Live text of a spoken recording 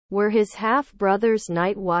Were his half-brothers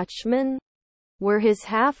night watchmen? Were his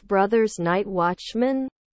half-brothers night watchmen?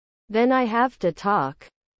 Then I have to talk.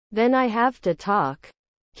 Then I have to talk.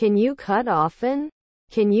 Can you cut often?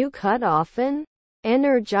 Can you cut often?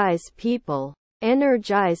 Energize people.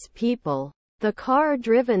 Energize people. The car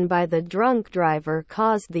driven by the drunk driver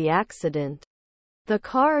caused the accident. The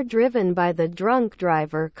car driven by the drunk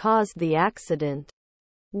driver caused the accident.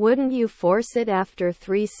 Wouldn't you force it after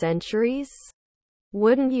 3 centuries?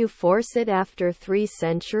 Wouldn't you force it after 3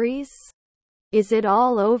 centuries? Is it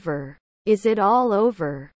all over? Is it all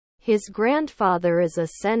over? His grandfather is a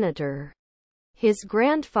senator. His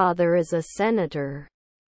grandfather is a senator.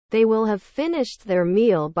 They will have finished their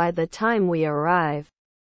meal by the time we arrive.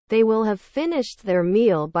 They will have finished their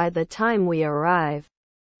meal by the time we arrive.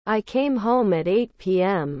 I came home at 8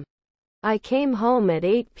 p.m. I came home at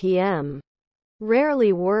 8 p.m.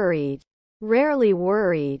 Rarely worried. Rarely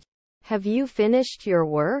worried. Have you finished your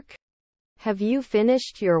work? Have you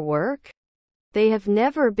finished your work? They have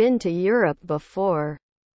never been to Europe before.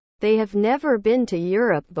 They have never been to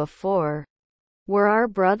Europe before. Were our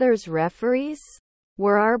brothers referees?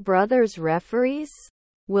 Were our brothers referees?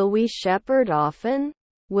 Will we shepherd often?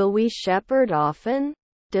 Will we shepherd often?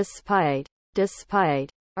 Despite.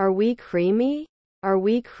 Are we creamy? Are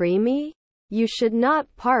we creamy? You should not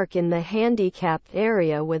park in the handicapped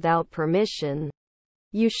area without permission.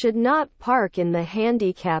 You should not park in the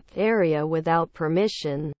handicapped area without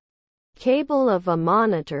permission. Cable of a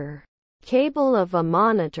monitor. Cable of a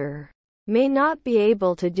monitor. May not be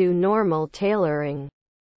able to do normal tailoring.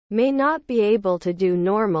 May not be able to do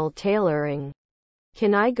normal tailoring.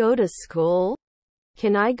 Can I go to school?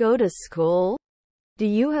 Can I go to school? Do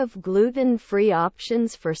you have gluten-free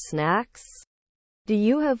options for snacks? Do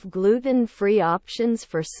you have gluten-free options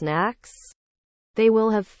for snacks? They will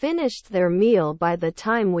have finished their meal by the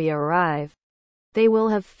time we arrive. They will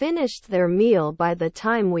have finished their meal by the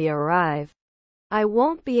time we arrive. I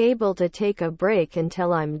won't be able to take a break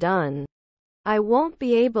until I'm done. I won't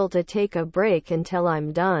be able to take a break until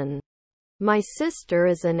I'm done. My sister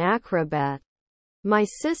is an acrobat. My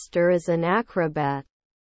sister is an acrobat.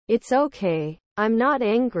 It's okay, I'm not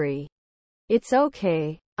angry. It's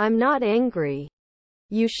okay, I'm not angry.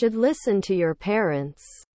 You should listen to your parents.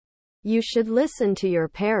 You should listen to your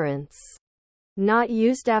parents. Not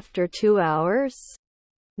used after 2 hours?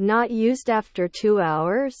 Not used after 2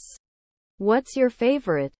 hours? What's your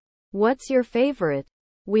favorite? What's your favorite?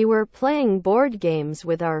 We were playing board games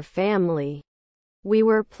with our family. We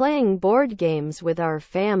were playing board games with our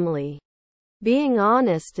family. Being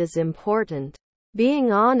honest is important.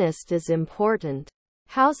 Being honest is important.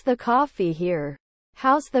 How's the coffee here?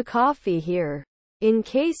 How's the coffee here? In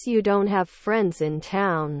case you don't have friends in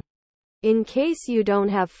town. In case you don't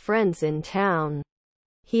have friends in town.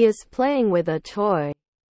 He is playing with a toy.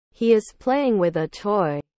 He is playing with a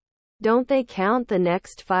toy. Don't they count the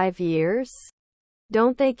next 5 years?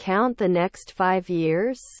 Don't they count the next 5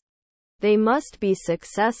 years? They must be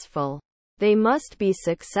successful. They must be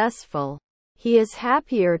successful. He is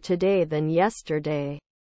happier today than yesterday.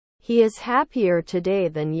 He is happier today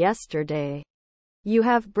than yesterday. You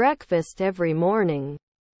have breakfast every morning.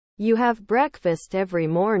 You have breakfast every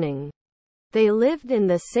morning. They lived in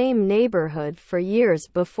the same neighborhood for years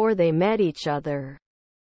before they met each other.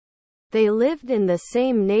 They lived in the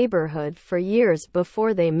same neighborhood for years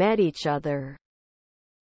before they met each other.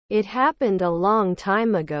 It happened a long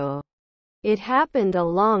time ago. It happened a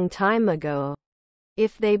long time ago.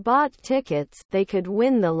 If they bought tickets, they could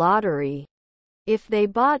win the lottery. If they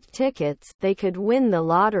bought tickets, they could win the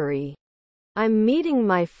lottery. I'm meeting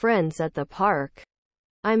my friends at the park.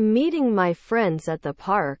 I'm meeting my friends at the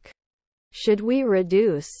park. Should we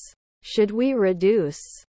reduce? Should we reduce?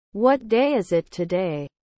 What day is it today?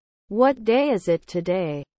 What day is it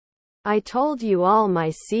today? I told you all my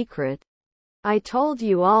secret. I told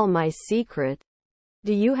you all my secret.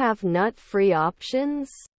 Do you have nut-free options?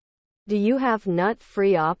 Do you have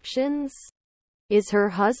nut-free options? Is her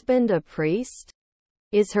husband a priest?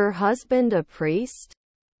 Is her husband a priest?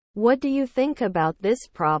 What do you think about this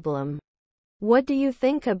problem? What do you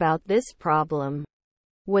think about this problem?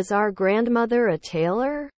 Was our grandmother a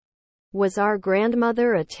tailor? Was our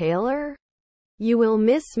grandmother a tailor? You will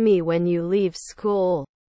miss me when you leave school.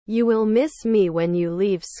 You will miss me when you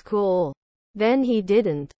leave school. Then he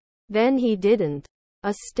didn't. Then he didn't.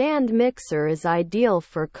 A stand mixer is ideal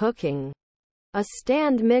for cooking. A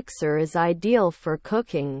stand mixer is ideal for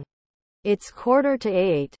cooking. It's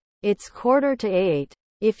 7:45. It's 7:45.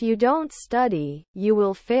 If you don't study, you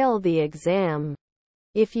will fail the exam.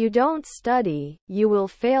 If you don't study, you will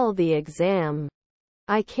fail the exam.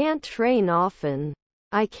 I can't train often.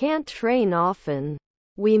 I can't train often.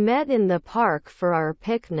 We met in the park for our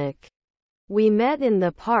picnic. We met in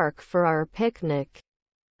the park for our picnic.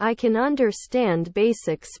 I can understand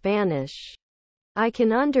basic Spanish. I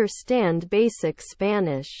can understand basic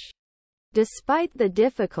Spanish. Despite the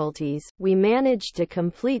difficulties, we managed to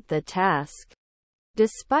complete the task.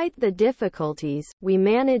 Despite the difficulties, we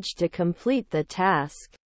managed to complete the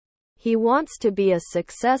task. He wants to be a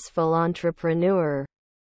successful entrepreneur.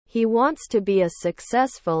 He wants to be a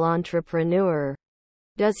successful entrepreneur.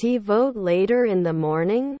 Does he vote later in the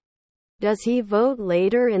morning? Does he vote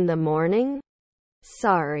later in the morning?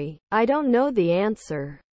 Sorry, I don't know the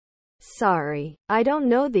answer. Sorry, I don't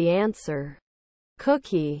know the answer.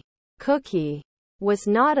 Cookie. Cookie. Was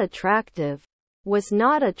not attractive. Was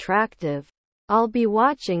not attractive. I'll be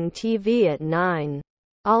watching TV at 9.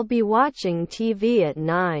 I'll be watching TV at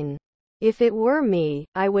 9. If it were me,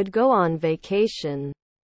 I would go on vacation.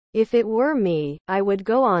 If it were me, I would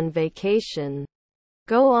go on vacation.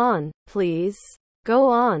 Go on, please. Go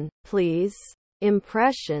on, please.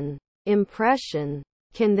 Impression. Impression.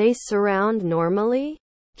 Can they surround normally?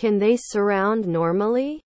 Can they surround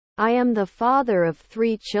normally? I am the father of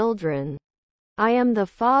 3 children. I am the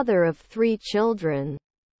father of 3 children.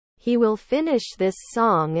 He will finish this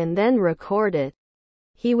song and then record it.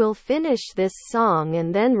 He will finish this song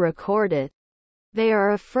and then record it. They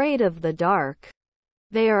are afraid of the dark.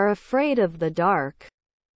 They are afraid of the dark.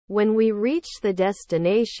 When we reach the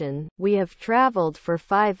destination, we have traveled for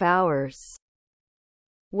 5 hours.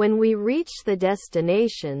 When we reach the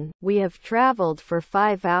destination, we have traveled for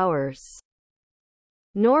 5 hours.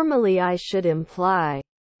 Normally I should imply.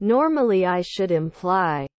 Normally I should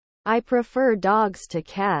imply. I prefer dogs to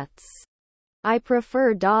cats. I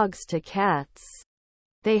prefer dogs to cats.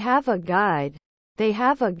 They have a guide. They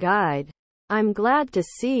have a guide. I'm glad to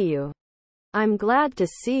see you. I'm glad to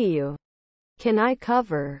see you. Can I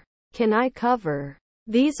cover? Can I cover?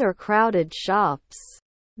 These are crowded shops.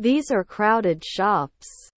 These are crowded shops.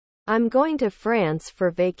 I'm going to France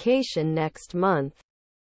for vacation next month.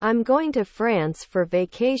 I'm going to France for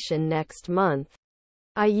vacation next month.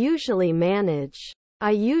 I usually manage.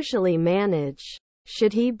 I usually manage.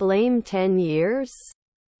 Should he blame 10 years?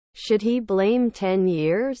 Should he blame 10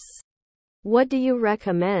 years? What do you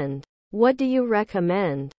recommend? What do you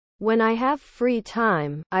recommend? When I have free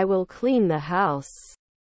time, I will clean the house.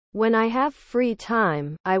 When I have free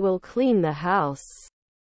time, I will clean the house.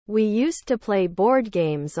 We used to play board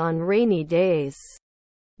games on rainy days.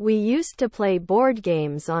 We used to play board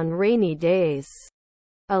games on rainy days.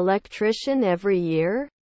 Electrician every year?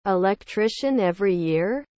 Electrician every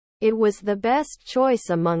year? It was the best choice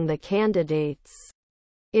among the candidates.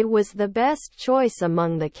 It was the best choice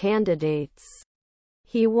among the candidates.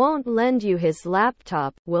 He won't lend you his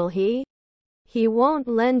laptop, will he? He won't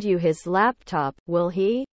lend you his laptop, will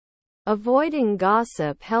he? Avoiding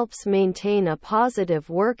gossip helps maintain a positive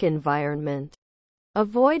work environment.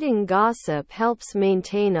 Avoiding gossip helps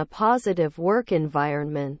maintain a positive work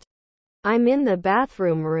environment. I'm in the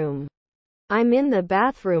bathroom room. I'm in the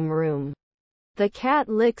bathroom room. The cat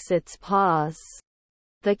licks its paws.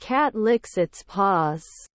 The cat licks its paws.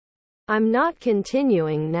 I'm not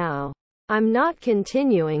continuing now. I'm not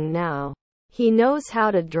continuing now. He knows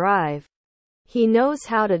how to drive. He knows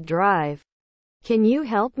how to drive. Can you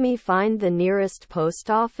help me find the nearest post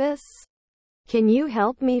office? Can you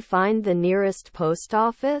help me find the nearest post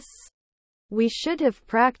office? We should have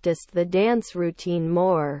practiced the dance routine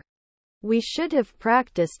more. We should have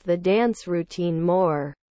practiced the dance routine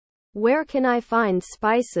more. Where can I find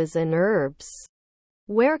spices and herbs?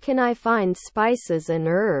 Where can I find spices and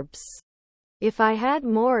herbs? If I had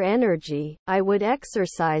more energy, I would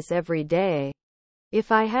exercise every day.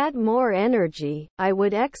 If I had more energy, I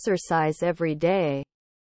would exercise every day.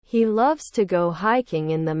 He loves to go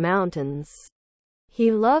hiking in the mountains.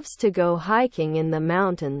 He loves to go hiking in the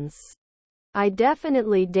mountains. I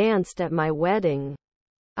definitely danced at my wedding.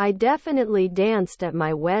 I definitely danced at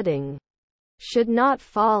my wedding. Should not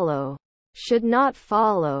follow. Should not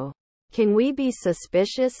follow. Can we be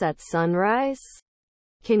suspicious at sunrise?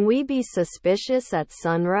 Can we be suspicious at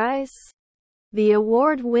sunrise? The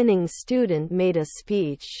award-winning student made a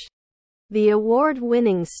speech. The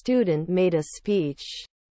award-winning student made a speech.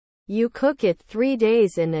 You cook it 3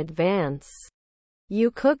 days in advance.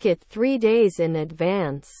 You cook it 3 days in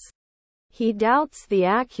advance. He doubts the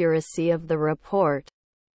accuracy of the report.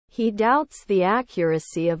 He doubts the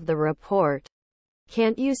accuracy of the report.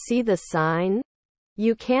 Can't you see the sign?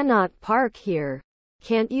 You cannot park here.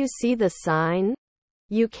 Can't you see the sign?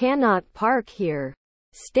 You cannot park here.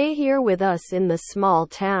 Stay here with us in the small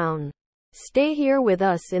town. Stay here with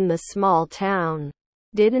us in the small town.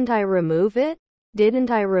 Didn't I remove it?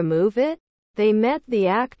 Didn't I remove it? They met the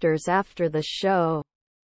actors after the show.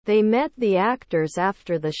 They met the actors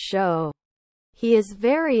after the show. He is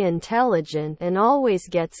very intelligent and always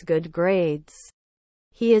gets good grades.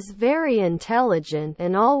 He is very intelligent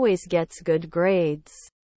and always gets good grades.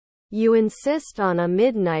 You insist on a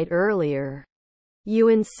midnight earlier. You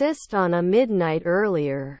insist on a midnight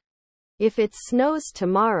earlier. If it snows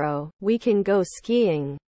tomorrow, we can go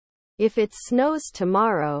skiing. If it snows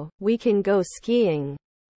tomorrow, we can go skiing.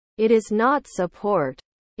 It is not support.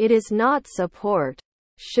 It is not support.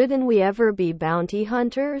 Shouldn't we ever be bounty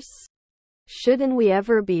hunters? Shouldn't we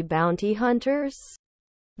ever be bounty hunters?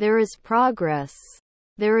 There is progress.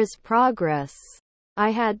 There is progress.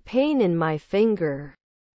 I had pain in my finger.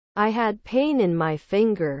 I had pain in my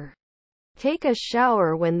finger. Take a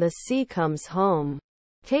shower when the sea comes home.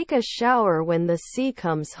 Take a shower when the sea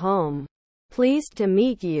comes home. Pleased to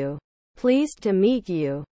meet you. Pleased to meet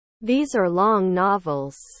you. These are long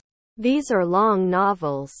novels. These are long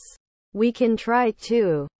novels. We can try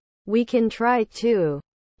to. We can try to.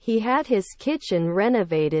 He had his kitchen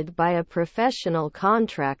renovated by a professional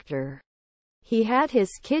contractor. He had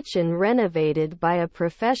his kitchen renovated by a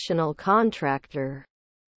professional contractor.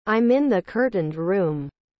 I'm in the curtained room.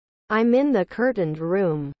 I'm in the curtained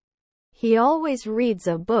room. He always reads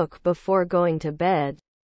a book before going to bed.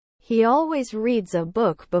 He always reads a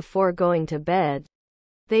book before going to bed.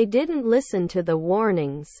 They didn't listen to the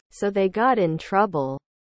warnings, so they got in trouble.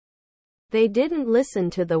 They didn't listen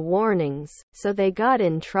to the warnings, so they got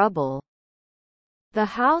in trouble. The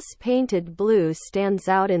house painted blue stands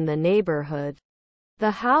out in the neighborhood.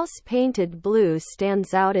 The house painted blue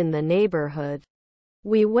stands out in the neighborhood.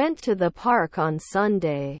 We went to the park on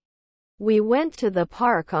Sunday. We went to the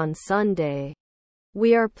park on Sunday.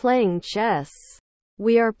 We are playing chess.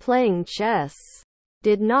 We are playing chess.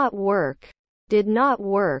 Did not work. Did not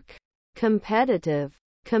work. Competitive.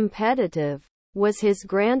 Competitive. Was his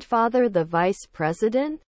grandfather the vice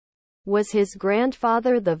president? Was his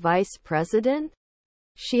grandfather the vice president?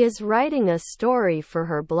 She is writing a story for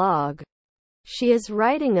her blog. She is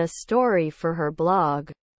writing a story for her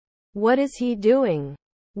blog. What is he doing?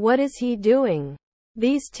 What is he doing?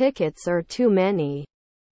 These tickets are too many.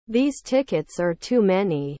 These tickets are too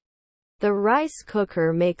many. The rice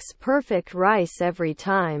cooker makes perfect rice every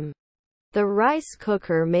time. The rice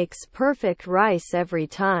cooker makes perfect rice every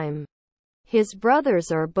time. His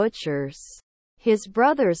brothers are butchers. His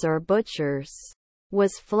brothers are butchers.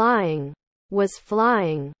 Was flying. Was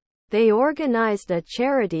flying. They organized a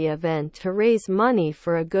charity event to raise money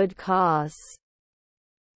for a good cause.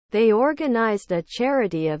 They organized a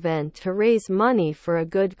charity event to raise money for a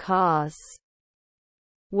good cause.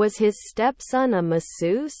 Was his stepson a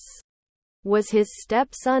masseuse? Was his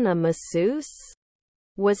stepson a masseuse?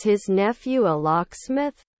 Was his nephew a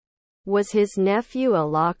locksmith? Was his nephew a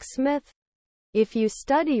locksmith? If you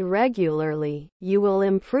study regularly, you will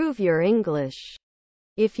improve your English.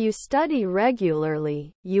 If you study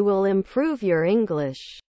regularly, you will improve your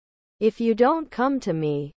English. If you don't come to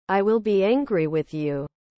me, I will be angry with you.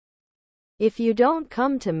 If you don't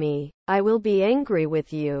come to me, I will be angry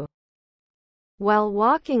with you. While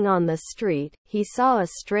walking on the street, he saw a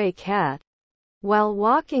stray cat. While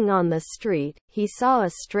walking on the street, he saw a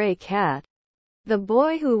stray cat. The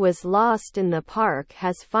boy who was lost in the park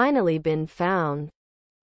has finally been found.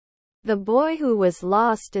 The boy who was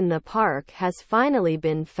lost in the park has finally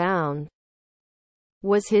been found.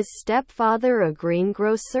 Was his stepfather a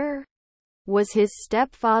greengrocer? Was his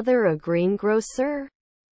stepfather a greengrocer?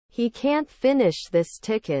 He can't finish this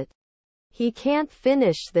ticket. He can't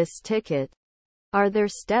finish this ticket. Are there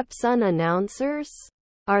stepson announcers?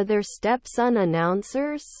 Are there stepson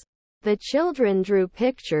announcers? The children drew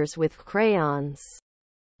pictures with crayons.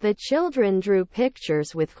 The children drew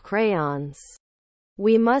pictures with crayons.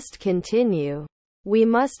 We must continue. We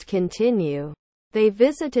must continue. They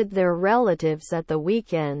visited their relatives at the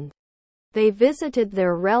weekend. They visited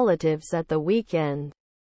their relatives at the weekend.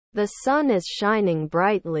 The sun is shining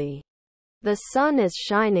brightly. The sun is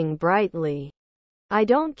shining brightly. I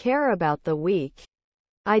don't care about the week.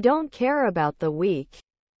 I don't care about the week.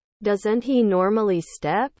 Doesn't he normally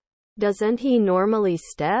step? Doesn't he normally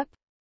step?